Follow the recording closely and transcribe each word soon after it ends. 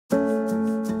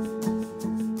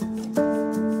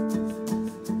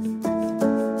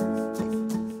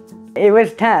It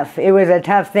was tough. It was a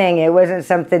tough thing. It wasn't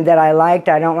something that I liked.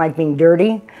 I don't like being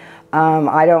dirty.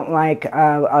 I don't like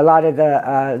a lot of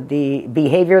the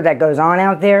behavior that goes on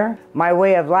out there. My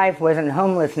way of life wasn't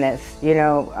homelessness, you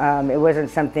know. It wasn't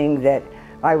something that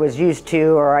I was used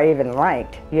to or I even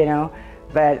liked, you know.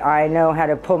 But I know how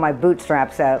to pull my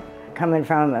bootstraps up. Coming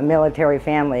from a military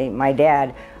family, my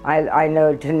dad, I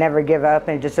know to never give up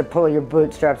and just to pull your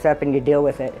bootstraps up and you deal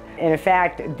with it. In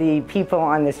fact, the people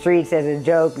on the streets, as a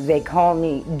joke, they call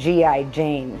me G.I.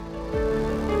 Jane.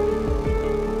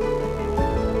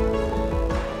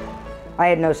 I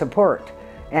had no support,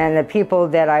 and the people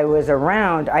that I was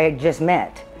around, I had just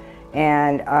met.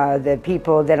 And the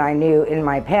people that I knew in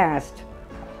my past,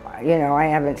 you know, I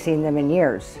haven't seen them in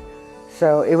years.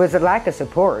 So it was a lack of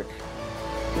support.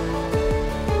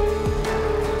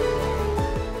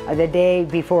 The day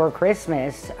before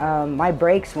Christmas, my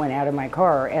brakes went out of my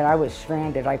car and I was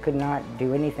stranded. I could not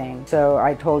do anything. So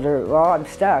I told her, well, I'm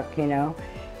stuck, you know.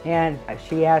 And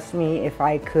she asked me if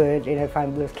I could and if I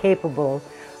was capable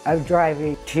of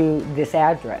driving to this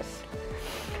address.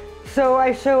 So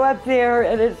I show up there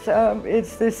and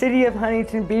it's the City of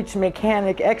Huntington Beach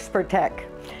Mechanic Expertech.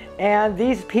 And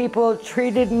these people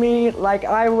treated me like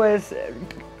I was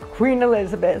Queen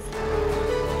Elizabeth.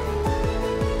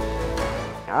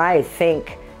 I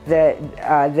thank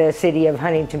the City of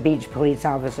Huntington Beach police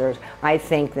officers. I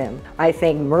thank them. I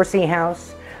thank Mercy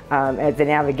House at the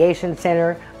Navigation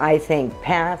Center. I thank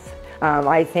PATH.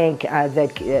 I thank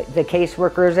the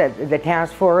caseworkers at the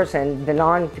task force and the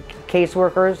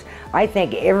non-caseworkers. I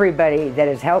thank everybody that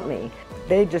has helped me.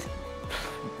 They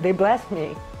blessed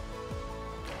me.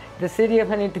 The City of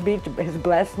Huntington Beach has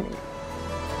blessed me.